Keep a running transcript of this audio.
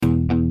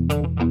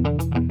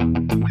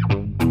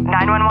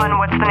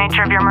What's the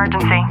nature of your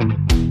emergency?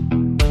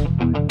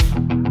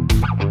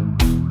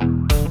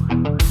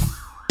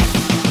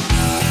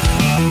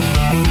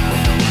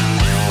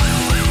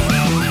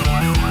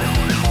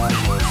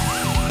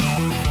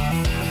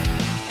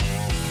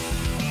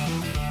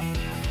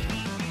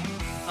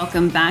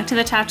 Welcome back to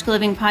the Tactical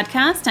Living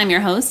Podcast. I'm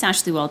your host,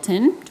 Ashley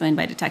Walton, joined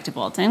by Detective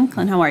Walton.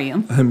 Clint, how are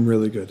you? I'm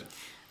really good.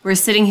 We're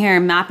sitting here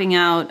mapping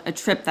out a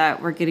trip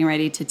that we're getting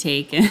ready to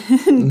take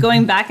and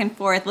going back and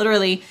forth,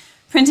 literally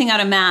printing out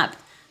a map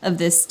of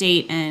this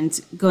state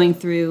and going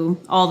through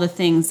all the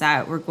things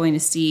that we're going to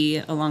see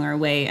along our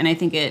way. And I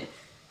think it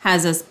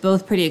has us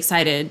both pretty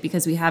excited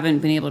because we haven't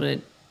been able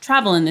to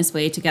travel in this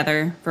way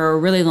together for a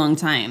really long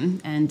time.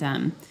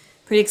 And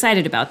pretty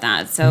excited about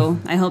that. So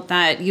I hope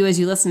that you, as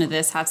you listen to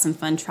this, have some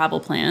fun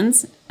travel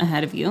plans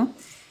ahead of you.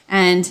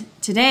 And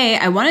today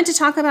I wanted to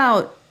talk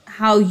about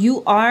how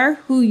you are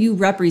who you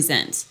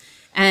represent.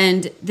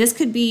 And this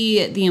could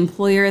be the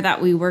employer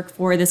that we work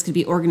for. This could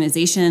be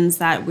organizations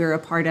that we're a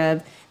part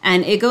of.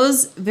 And it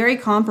goes very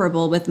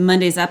comparable with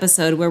Monday's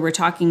episode where we're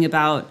talking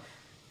about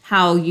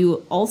how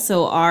you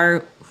also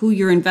are who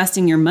you're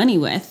investing your money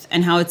with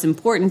and how it's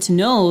important to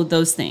know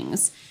those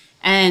things.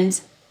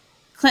 And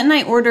Clint and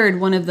I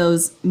ordered one of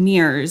those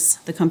mirrors.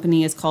 The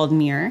company is called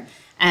Mirror.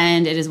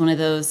 And it is one of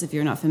those, if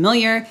you're not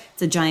familiar,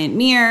 it's a giant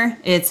mirror.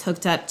 It's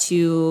hooked up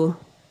to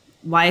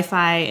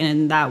Wi-Fi,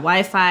 and that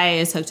Wi-Fi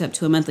is hooked up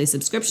to a monthly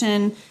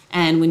subscription.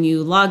 And when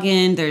you log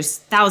in, there's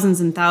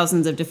thousands and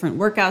thousands of different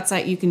workouts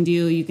that you can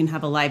do. You can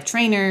have a live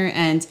trainer.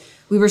 And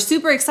we were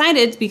super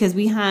excited because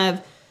we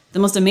have the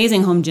most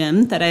amazing home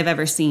gym that I've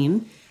ever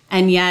seen.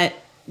 And yet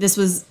this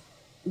was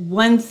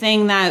one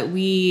thing that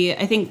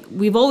I think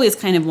we've always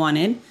kind of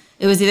wanted.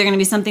 It was either going to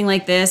be something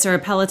like this or a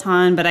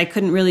Peloton, but I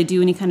couldn't really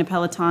do any kind of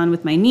Peloton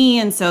with my knee.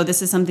 And so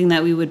this is something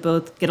that we would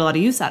both get a lot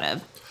of use out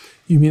of.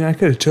 You mean I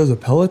could have chose a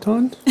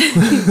Peloton?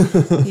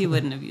 You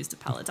wouldn't have used a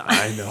Peloton.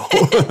 I know.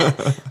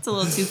 It's a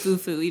little too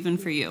foo-foo even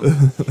for you.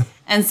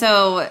 And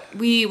so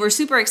we were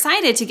super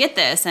excited to get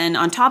this. And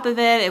on top of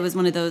it, it was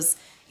one of those,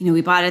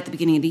 we bought it at the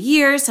beginning of the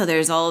year. So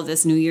there's all of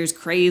this New Year's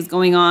craze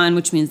going on,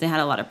 which means they had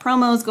a lot of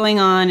promos going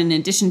on. In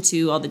addition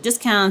to all the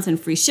discounts and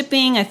free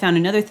shipping, I found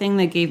another thing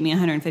that gave me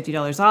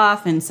 $150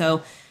 off. And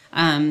so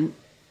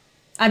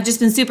I've just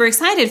been super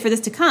excited for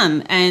this to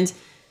come. And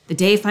the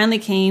day finally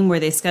came where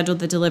they scheduled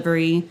the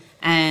delivery,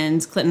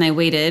 and Clint and I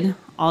waited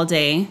all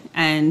day,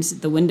 and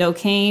the window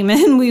came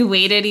and we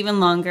waited even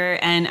longer.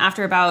 And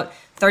after about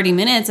 30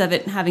 minutes of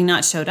it having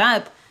not showed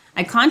up,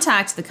 I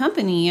contacted the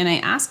company and I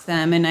asked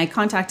them, and I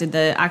contacted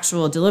the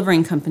actual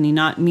delivering company,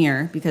 not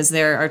Mirror, because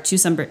there are two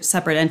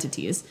separate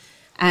entities.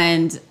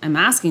 And I'm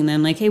asking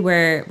them like, hey,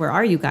 where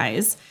are you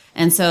guys?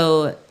 And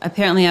so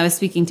apparently I was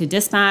speaking to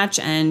dispatch,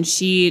 and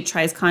she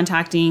tries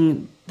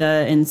contacting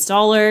the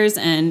installers,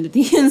 and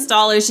the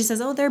installers, she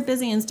says, oh, they're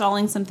busy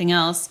installing something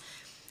else.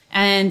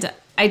 And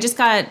I just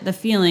got the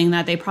feeling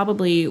that they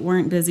probably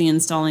weren't busy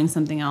installing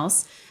something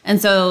else.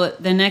 And so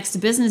the next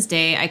business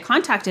day, I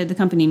contacted the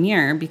company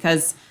Mirror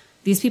because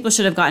these people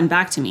should have gotten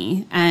back to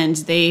me. And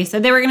they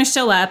said they were going to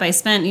show up. we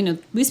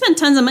spent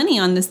tons of money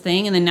on this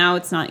thing, and then now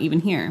it's not even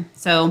here.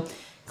 So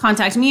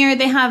contact Mirror.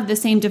 They have the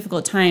same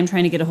difficult time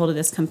trying to get a hold of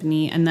this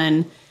company. And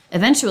then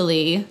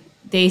eventually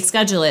they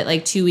schedule it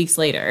like 2 weeks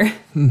later.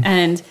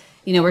 And,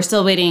 we're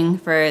still waiting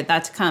for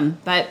that to come.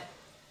 But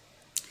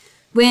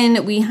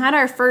when we had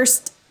our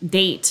first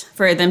date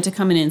for them to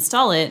come and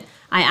install it,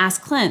 I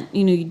asked Clint,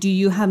 do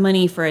you have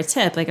money for a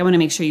tip? Like, I want to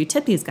make sure you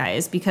tip these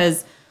guys,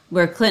 because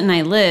where Clint and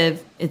I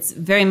live, it's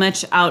very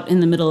much out in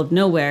the middle of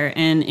nowhere.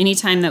 And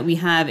anytime that we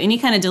have any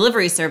kind of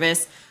delivery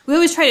service, we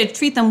always try to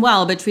treat them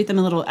well, but treat them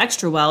a little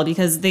extra well,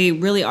 because they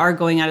really are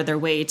going out of their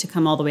way to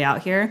come all the way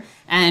out here.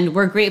 And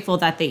we're grateful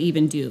that they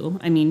even do.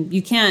 I mean,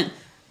 you can't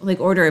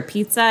order a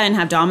pizza and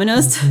have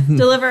Domino's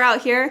deliver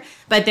out here,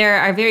 but there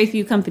are very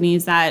few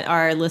companies that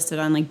are listed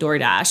on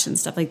DoorDash and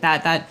stuff like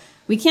that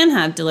we can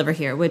have deliver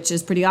here, which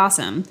is pretty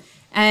awesome.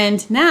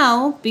 And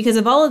now, because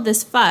of all of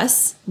this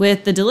fuss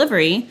with the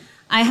delivery,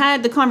 I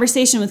had the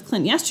conversation with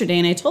Clint yesterday,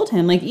 and I told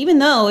him, even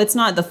though it's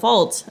not the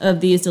fault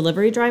of these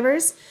delivery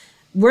drivers,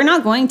 we're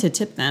not going to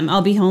tip them.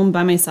 I'll be home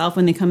by myself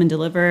when they come and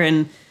deliver,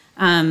 and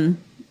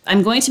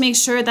I'm going to make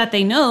sure that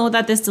they know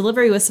that this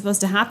delivery was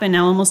supposed to happen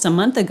now almost a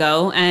month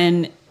ago,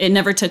 and it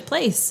never took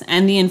place.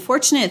 And the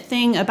unfortunate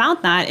thing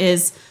about that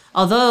is,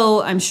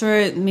 although I'm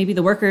sure maybe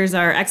the workers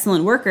are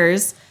excellent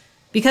workers,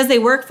 because they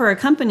work for a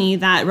company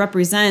that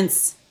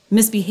represents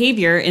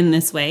misbehavior in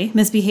this way,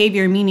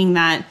 misbehavior meaning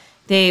that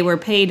they were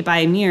paid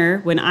by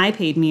Mirror when I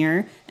paid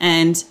Mirror,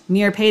 and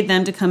Mirror paid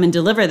them to come and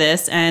deliver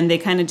this, and they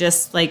kind of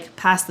just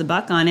passed the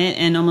buck on it,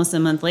 and almost a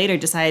month later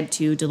decided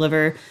to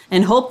deliver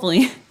and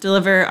hopefully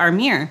deliver our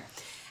Mirror.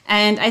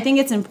 And I think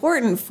it's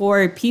important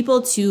for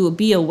people to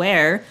be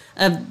aware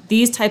of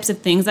these types of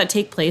things that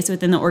take place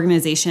within the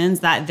organizations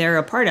that they're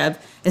a part of,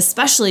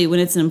 especially when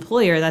it's an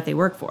employer that they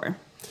work for.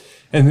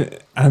 And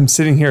I'm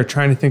sitting here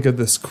trying to think of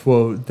this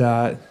quote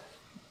that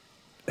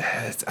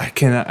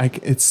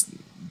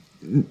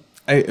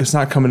it's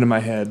not coming to my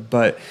head,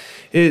 but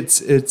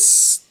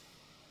it's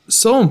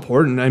so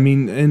important. I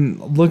mean, and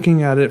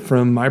looking at it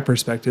from my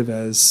perspective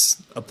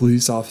as a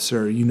police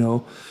officer,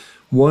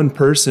 one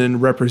person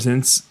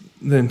represents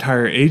the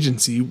entire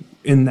agency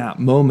in that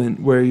moment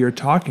where you're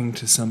talking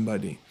to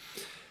somebody.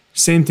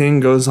 Same thing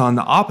goes on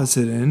the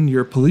opposite end.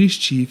 Your police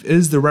chief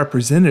is the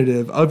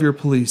representative of your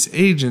police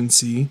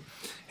agency,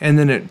 and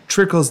then it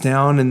trickles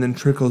down and then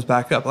trickles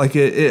back up. Like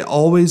it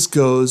always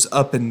goes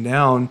up and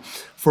down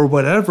for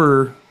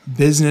whatever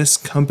business,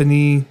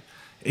 company,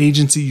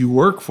 agency you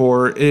work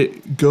for.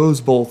 It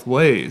goes both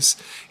ways,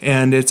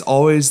 and it's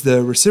always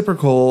the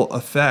reciprocal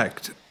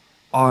effect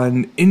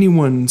on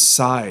anyone's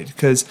side,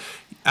 because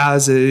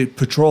as a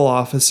patrol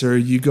officer,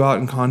 you go out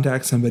and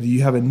contact somebody,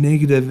 you have a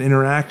negative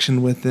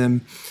interaction with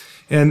them.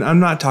 And I'm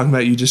not talking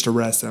about you just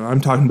arrest them.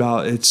 I'm talking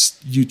about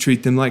you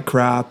treat them like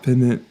crap,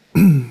 and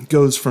it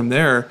goes from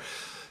there.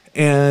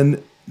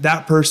 And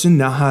that person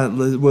now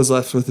was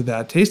left with a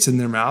bad taste in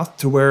their mouth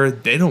to where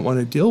they don't want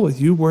to deal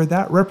with you, where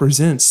that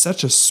represents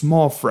such a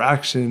small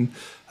fraction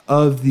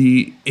of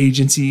the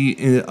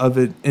agency of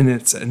it in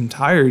its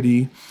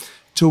entirety,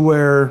 to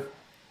where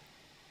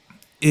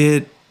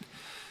it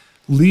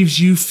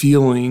leaves you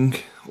feeling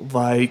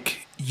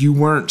like you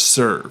weren't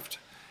served.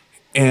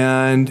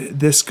 And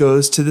this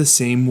goes to the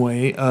same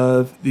way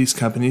of these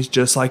companies,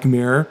 just like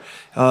Mirror.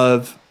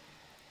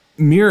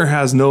 Mirror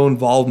has no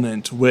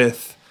involvement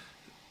with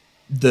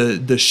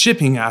the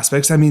shipping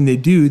aspects. I mean, they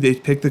do. They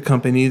pick the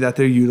company that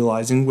they're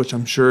utilizing, which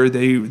I'm sure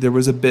there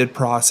was a bid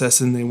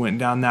process and they went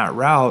down that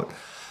route.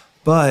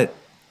 But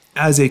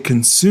as a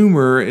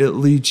consumer, it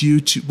leads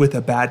you with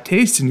a bad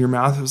taste in your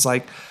mouth. It was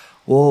like,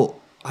 well,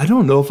 I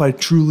don't know if I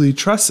truly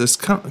trust this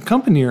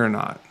company or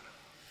not.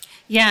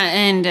 Yeah,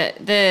 and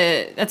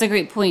that's a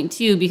great point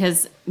too,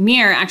 because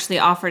Mirror actually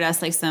offered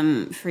us like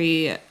some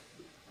free,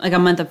 like a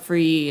month of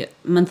free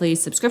monthly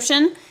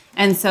subscription.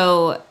 And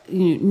so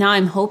now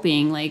I'm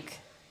hoping,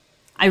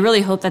 I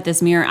really hope that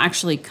this Mirror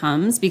actually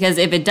comes, because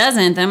if it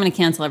doesn't, then I'm going to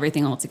cancel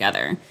everything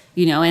altogether,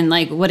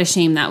 and what a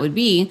shame that would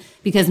be,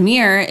 because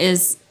Mirror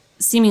is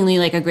seemingly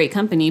like a great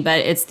company,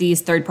 but it's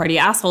these third-party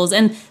assholes.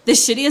 And the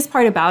shittiest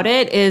part about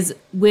it is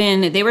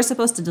when they were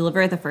supposed to deliver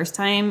it the first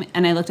time,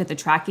 and I looked at the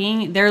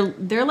tracking,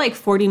 they're like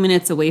 40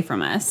 minutes away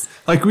from us.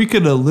 Like, we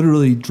could have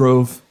literally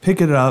pick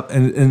it up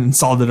and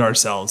installed it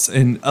ourselves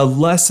in a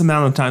less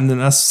amount of time than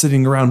us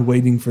sitting around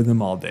waiting for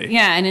them all day.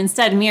 Yeah, and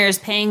instead Mirror's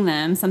paying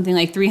them something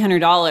like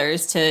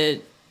 $300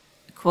 to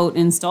quote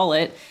install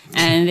it.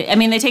 And I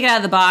mean, they take it out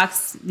of the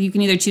box. You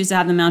can either choose to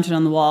have them mounted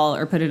on the wall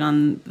or put it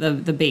on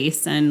the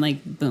base, and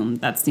boom,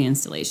 that's the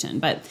installation.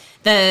 But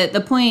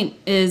the point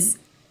is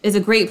a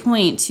great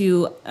point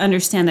to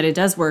understand that it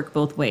does work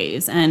both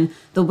ways, and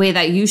the way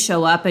that you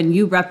show up and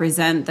you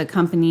represent the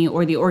company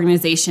or the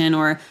organization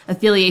or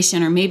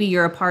affiliation, or maybe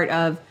you're a part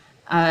of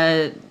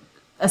a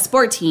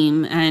sport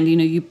team and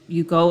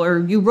you go or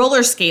you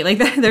roller skate.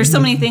 There's so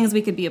many things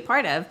we could be a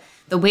part of.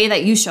 The way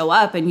that you show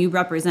up and you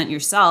represent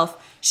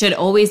yourself should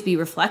always be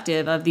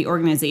reflective of the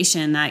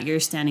organization that you're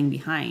standing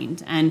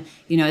behind. And,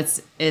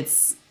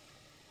 it's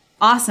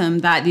awesome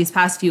that these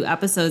past few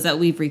episodes that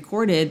we've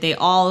recorded, they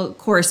all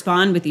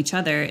correspond with each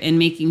other in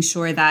making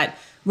sure that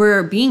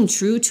we're being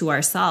true to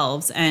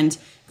ourselves. And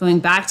going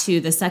back to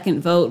the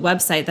Second Vote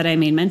website that I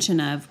made mention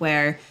of,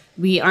 where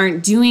we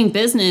aren't doing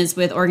business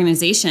with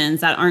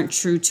organizations that aren't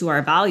true to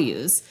our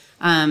values.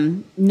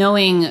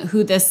 Knowing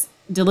who this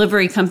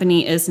delivery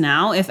company is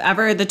now, if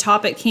ever the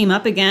topic came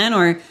up again,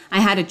 or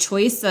I had a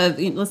choice of,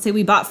 let's say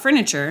we bought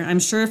furniture, I'm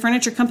sure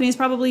furniture companies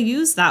probably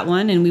use that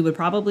one, and we would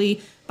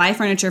probably buy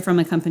furniture from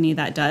a company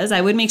that does.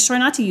 I would make sure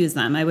not to use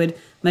them. I would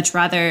much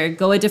rather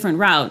go a different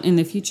route in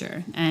the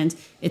future. And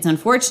it's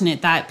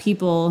unfortunate that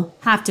people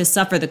have to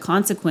suffer the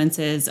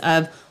consequences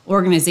of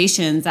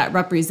organizations that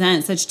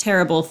represent such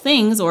terrible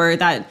things, or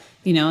that,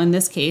 in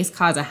this case,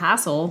 cause a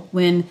hassle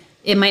when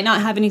it might not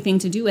have anything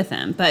to do with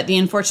them. But the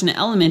unfortunate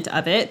element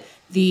of it,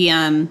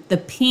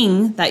 the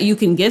ping that you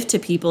can give to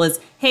people is,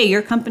 hey,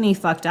 your company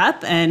fucked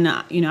up, and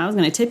I was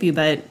going to tip you,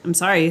 but I'm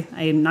sorry,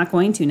 I'm not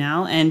going to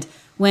now. And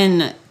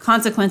when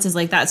consequences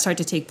like that start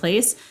to take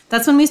place,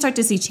 that's when we start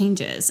to see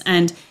changes.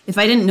 And if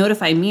I didn't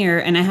notify Mirror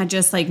and I had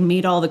just like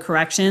made all the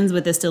corrections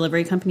with this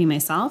delivery company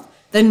myself,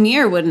 then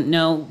Mirror wouldn't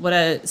know what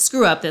a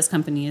screw up this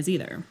company is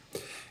either.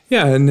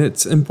 Yeah, and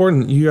it's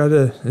important.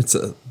 It's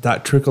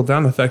that trickle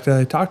down effect that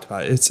I talked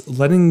about. It's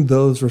letting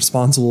those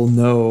responsible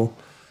know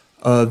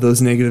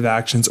those negative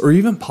actions or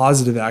even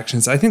positive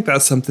actions. I think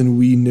that's something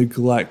we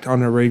neglect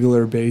on a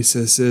regular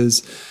basis.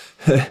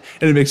 And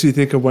it makes me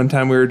think of one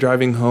time we were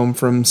driving home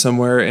from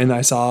somewhere and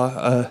I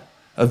saw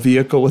a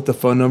vehicle with the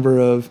phone number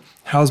of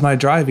 "How's my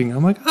driving?"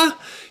 I'm like,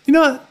 you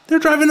know what? They're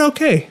driving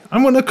okay.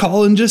 I'm going to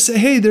call and just say,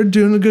 hey, they're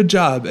doing a good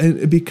job.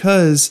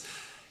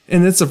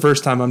 And it's the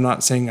first time, I'm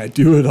not saying I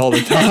do it all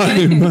the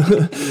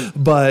time,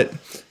 but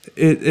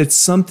it's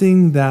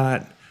something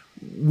that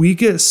we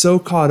get so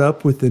caught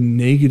up with the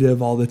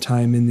negative all the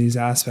time in these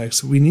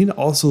aspects. We need to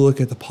also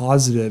look at the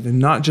positive and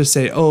not just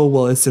say, oh,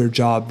 well, it's their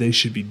job, they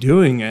should be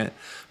doing it,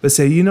 but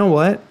say, you know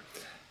what?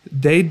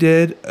 They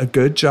did a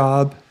good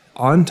job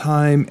on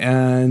time,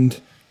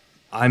 and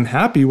I'm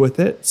happy with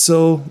it.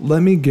 So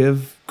let me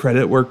give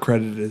credit where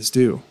credit is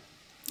due.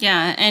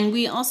 Yeah, and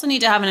we also need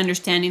to have an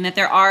understanding that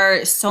there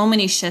are so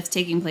many shifts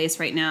taking place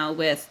right now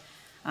with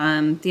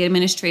the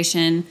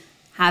administration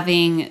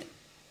having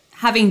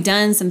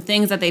done some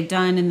things that they've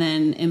done, and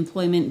then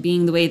employment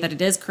being the way that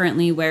it is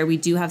currently, where we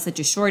do have such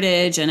a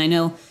shortage. And I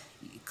know,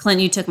 Clint,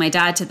 you took my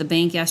dad to the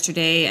bank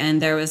yesterday,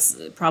 and there was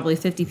probably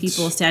 50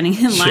 people standing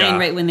in line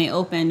right when they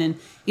opened. And,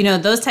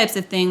 those types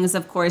of things,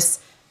 of course,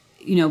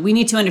 we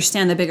need to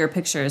understand the bigger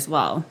picture as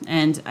well.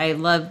 And I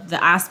love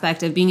the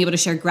aspect of being able to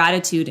share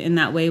gratitude in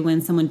that way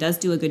when someone does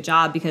do a good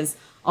job, because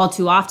all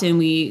too often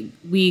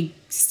we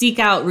seek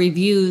out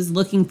reviews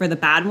looking for the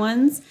bad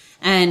ones,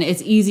 and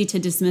it's easy to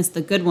dismiss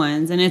the good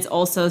ones. And it's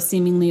also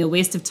seemingly a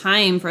waste of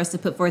time for us to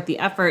put forth the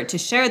effort to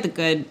share the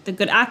good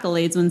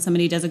accolades when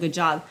somebody does a good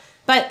job.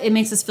 But it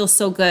makes us feel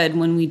so good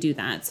when we do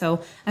that.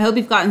 So I hope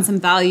you've gotten some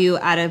value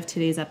out of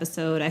today's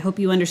episode. I hope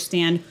you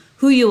understand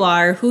who you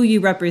are, who you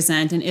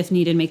represent, and if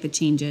needed, make the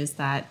changes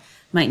that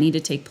might need to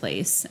take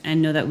place.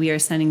 And know that we are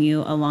sending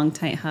you a long,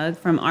 tight hug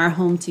from our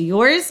home to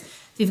yours.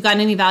 If you've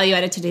gotten any value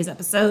out of today's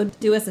episode,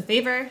 do us a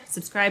favor,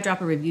 subscribe,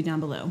 drop a review down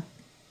below.